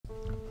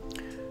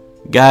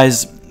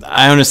Guys,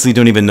 I honestly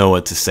don't even know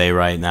what to say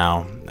right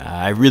now.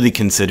 I really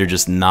consider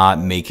just not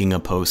making a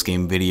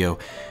post-game video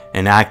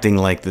and acting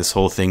like this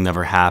whole thing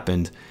never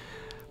happened.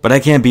 But I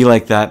can't be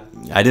like that.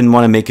 I didn't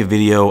want to make a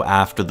video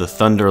after the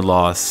Thunder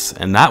loss,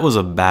 and that was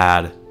a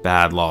bad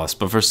loss.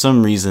 But for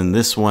some reason,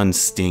 this one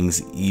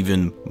stings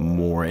even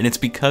more. And it's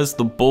because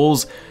the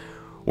Bulls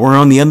were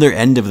on the other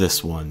end of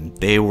this one.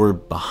 They were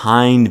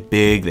behind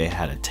big. They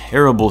had a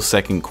terrible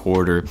second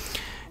quarter.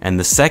 And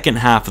the second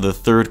half of the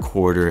third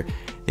quarter,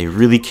 they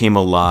really came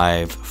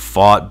alive,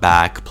 fought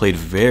back, played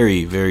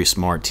very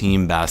smart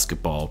team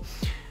basketball.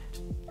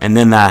 And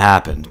then that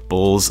happened.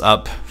 Bulls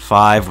up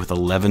 5 with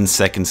 11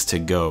 seconds to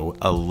go.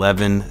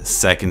 11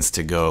 seconds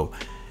to go.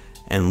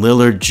 And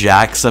Lillard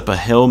jacks up a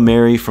Hail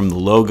Mary from the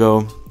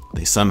logo.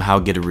 They somehow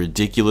get a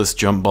ridiculous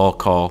jump ball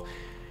call.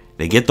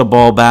 They get the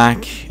ball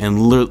back, and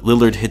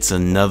Lillard hits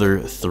another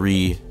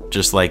 3.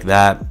 Just like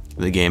that,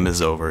 the game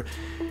is over.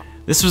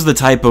 This was the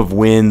type of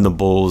win the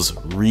Bulls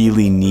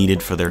really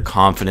needed for their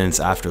confidence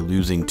after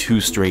losing 2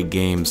 straight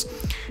games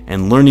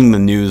and learning the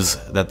news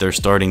that their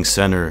starting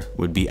center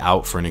would be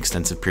out for an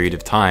extensive period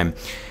of time.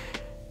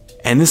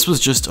 And this was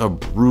just a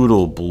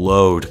brutal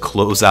blow to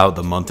close out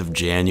the month of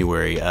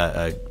January,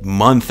 a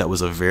month that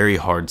was a very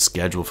hard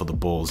schedule for the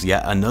Bulls.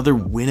 Yet another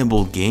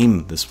winnable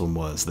game this one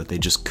was that they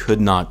just could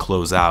not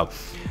close out.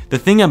 The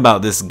thing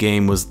about this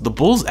game was the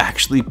Bulls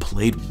actually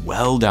played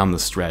well down the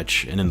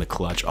stretch and in the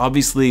clutch.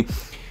 Obviously,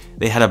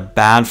 they had a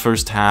bad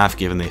first half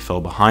given they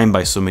fell behind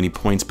by so many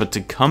points, but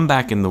to come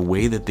back in the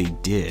way that they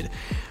did.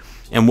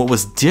 And what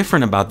was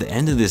different about the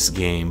end of this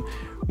game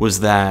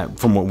was that,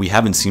 from what we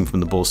haven't seen from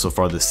the Bulls so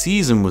far this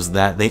season, was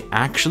that they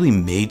actually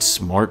made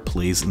smart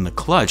plays in the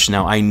clutch.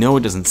 Now, I know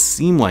it doesn't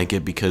seem like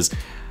it because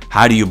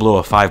how do you blow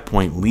a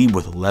 5-point lead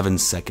with 11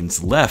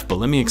 seconds left? But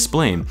let me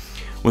explain.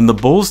 When the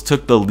Bulls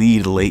took the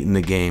lead late in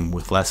the game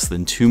with less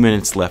than 2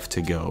 minutes left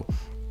to go,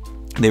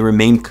 they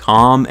remained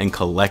calm and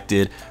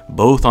collected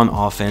both on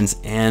offense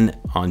and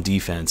on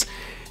defense.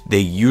 They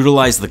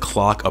utilized the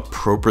clock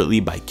appropriately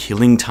by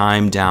killing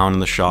time down on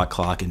the shot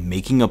clock and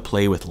making a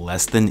play with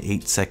less than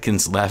 8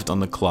 seconds left on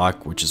the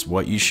clock, which is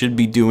what you should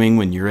be doing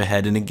when you're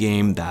ahead in a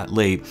game that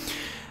late.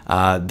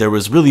 There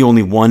was really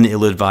only one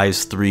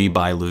ill-advised 3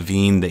 by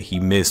Lavine that he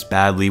missed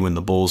badly when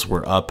the Bulls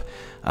were up.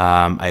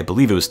 I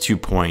believe it was 2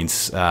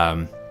 points.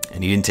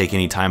 And he didn't take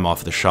any time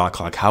off the shot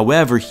clock.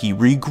 However, he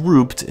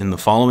regrouped in the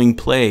following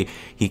play.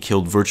 He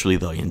killed virtually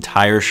the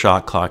entire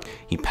shot clock.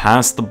 He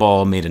passed the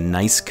ball, made a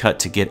nice cut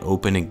to get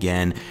open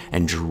again,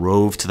 and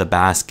drove to the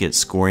basket,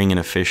 scoring an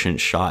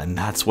efficient shot. And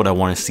that's what I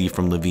want to see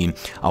from Lavine.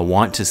 I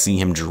want to see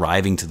him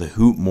driving to the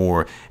hoop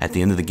more at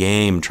the end of the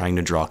game, trying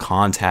to draw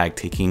contact,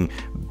 taking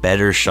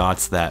better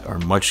shots that are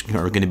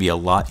going to be a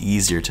lot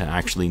easier to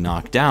actually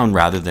knock down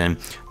rather than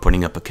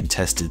putting up a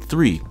contested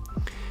 3.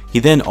 He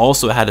then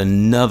also had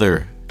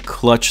another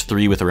clutch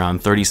 3 with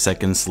around 30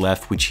 seconds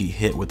left, which he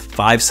hit with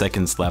 5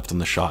 seconds left on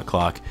the shot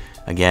clock.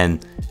 Again,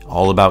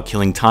 all about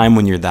killing time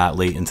when you're that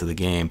late into the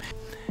game.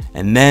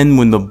 And then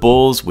when the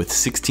Bulls, with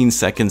 16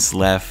 seconds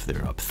left,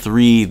 they're up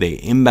 3, they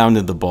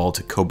inbounded the ball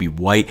to Coby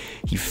White.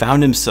 He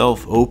found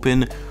himself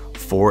open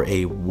for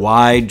a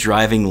wide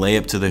driving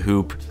layup to the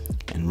hoop,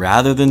 and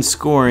rather than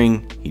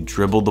scoring, he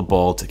dribbled the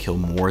ball to kill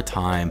more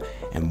time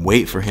and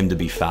wait for him to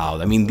be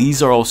fouled. I mean,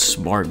 these are all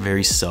smart,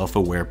 very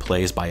self-aware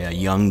plays by a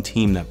young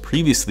team that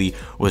previously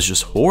was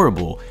just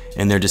horrible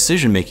in their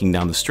decision-making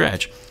down the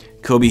stretch.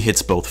 Coby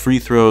hits both free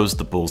throws,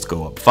 the Bulls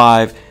go up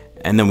 5,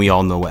 and then we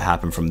all know what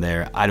happened from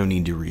there. I don't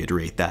need to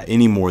reiterate that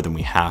any more than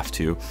we have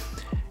to.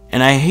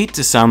 And I hate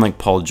to sound like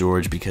Paul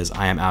George because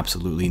I am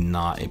absolutely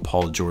not a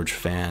Paul George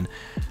fan,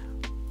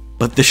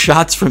 but the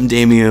shots from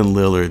Damian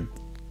Lillard,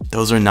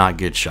 those are not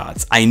good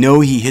shots. I know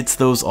he hits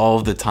those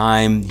all the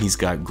time. He's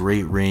got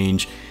great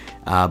range.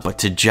 But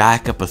to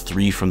jack up a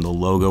 3 from the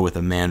logo with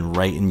a man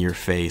right in your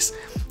face,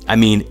 I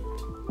mean,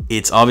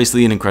 it's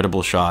obviously an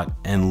incredible shot,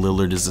 and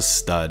Lillard is a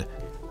stud.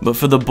 But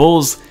for the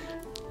Bulls,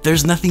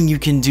 there's nothing you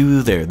can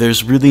do there.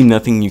 There's really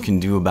nothing you can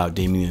do about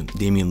Damian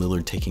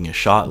Lillard taking a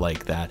shot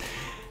like that.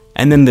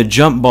 And then the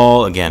jump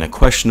ball, again, a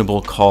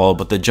questionable call,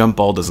 but the jump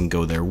ball doesn't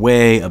go their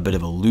way. A bit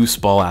of a loose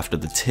ball after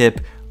the tip.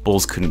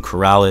 Bulls couldn't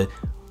corral it.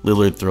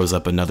 Lillard throws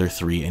up another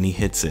 3 and he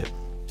hits it.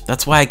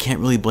 That's why I can't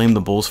really blame the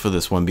Bulls for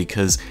this one,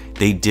 because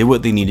they did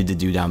what they needed to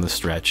do down the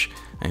stretch.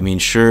 I mean,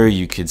 sure,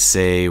 you could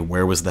say,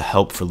 where was the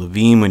help for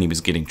Lavine when he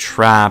was getting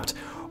trapped?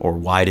 Or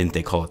why didn't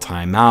they call a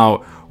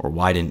timeout? Or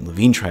why didn't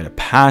Lavine try to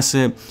pass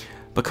it?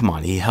 But come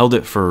on, he held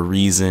it for a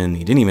reason.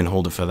 He didn't even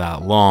hold it for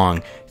that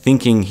long,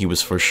 thinking he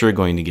was for sure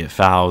going to get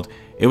fouled.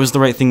 It was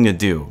the right thing to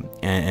do.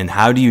 And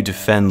how do you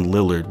defend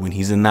Lillard when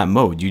he's in that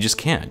mode? You just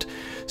can't.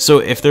 So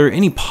if there are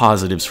any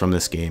positives from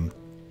this game,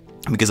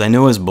 because I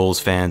know as Bulls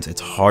fans,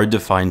 it's hard to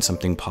find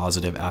something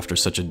positive after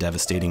such a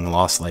devastating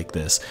loss like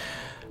this.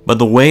 But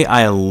the way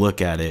I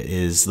look at it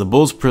is the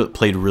Bulls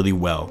played really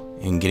well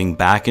in getting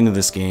back into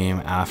this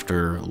game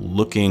after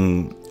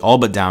looking all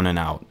but down and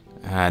out.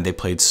 They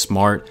played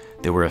smart,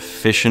 they were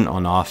efficient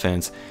on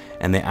offense,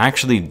 and they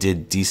actually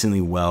did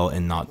decently well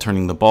in not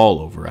turning the ball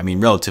over. I mean,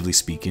 relatively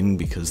speaking,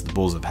 because the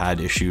Bulls have had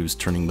issues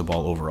turning the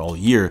ball over all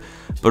year,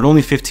 but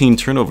only 15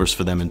 turnovers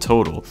for them in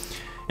total.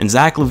 And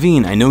Zach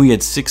Lavine, I know he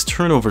had 6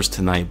 turnovers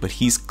tonight, but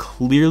he's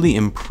clearly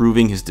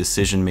improving his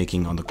decision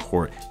making on the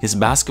court. His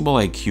basketball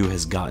IQ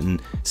has gotten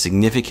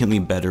significantly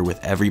better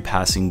with every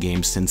passing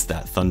game since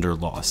that Thunder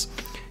loss.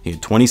 He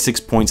had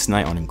 26 points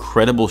tonight on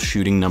incredible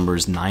shooting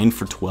numbers, 9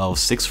 for 12,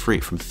 6 for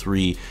 8 from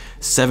 3,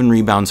 7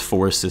 rebounds,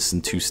 4 assists,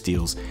 and 2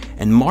 steals.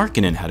 And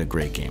Markkanen had a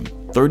great game.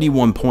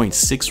 31 points,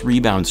 6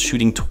 rebounds,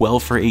 shooting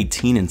 12 for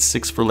 18 and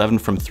 6 for 11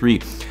 from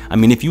 3. I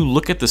mean, if you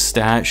look at the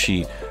stat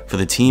sheet for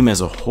the team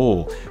as a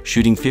whole,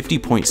 shooting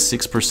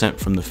 50.6%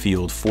 from the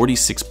field,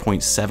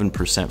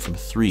 46.7% from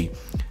 3,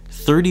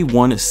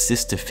 31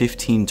 assists to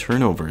 15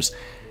 turnovers,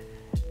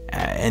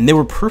 and they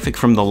were perfect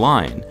from the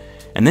line.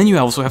 And then you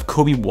also have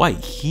Coby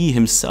White. He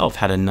himself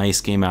had a nice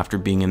game after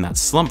being in that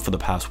slump for the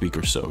past week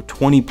or so.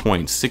 20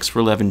 points, 6 for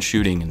 11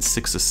 shooting, and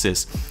 6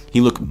 assists.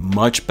 He looked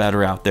much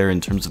better out there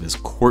in terms of his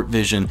court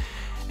vision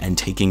and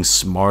taking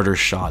smarter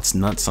shots,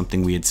 not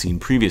something we had seen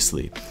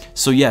previously.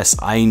 So yes,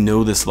 I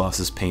know this loss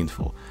is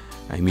painful.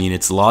 I mean,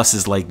 it's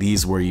losses like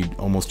these where you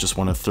almost just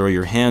want to throw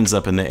your hands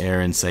up in the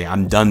air and say,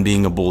 I'm done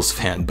being a Bulls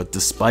fan. But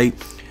despite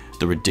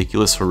the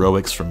ridiculous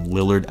heroics from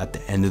Lillard at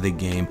the end of the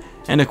game,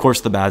 and of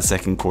course the bad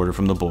second quarter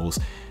from the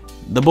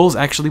Bulls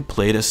actually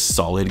played a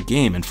solid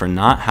game. And for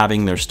not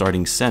having their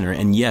starting center,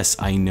 and yes,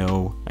 I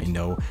know,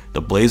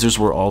 the Blazers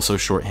were also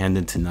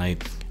shorthanded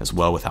tonight as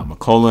well, without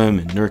McCollum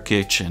and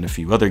Nurkic and a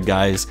few other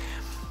guys.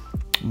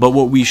 But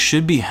what we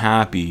should be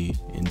happy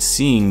in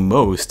seeing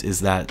most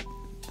is that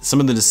some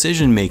of the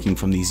decision making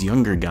from these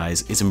younger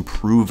guys is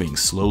improving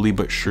slowly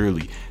but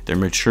surely. They're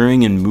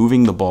maturing and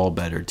moving the ball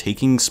better,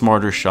 taking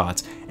smarter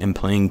shots, and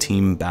playing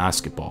team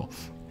basketball.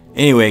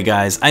 Anyway,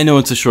 guys, I know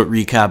it's a short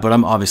recap, but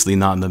I'm obviously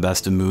not in the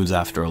best of moods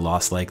after a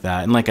loss like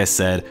that. And like I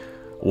said,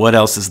 what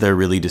else is there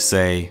really to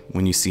say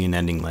when you see an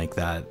ending like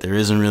that? There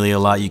isn't really a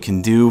lot you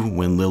can do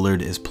when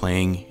Lillard is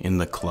playing in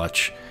the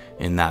clutch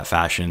in that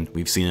fashion.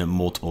 We've seen it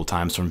multiple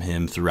times from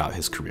him throughout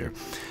his career.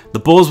 The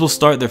Bulls will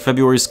start their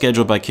February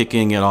schedule by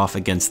kicking it off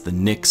against the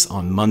Knicks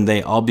on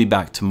Monday. I'll be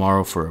back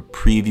tomorrow for a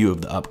preview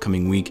of the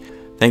upcoming week.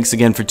 Thanks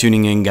again for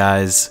tuning in,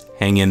 guys.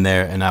 Hang in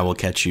there, and I will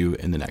catch you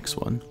in the next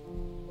one.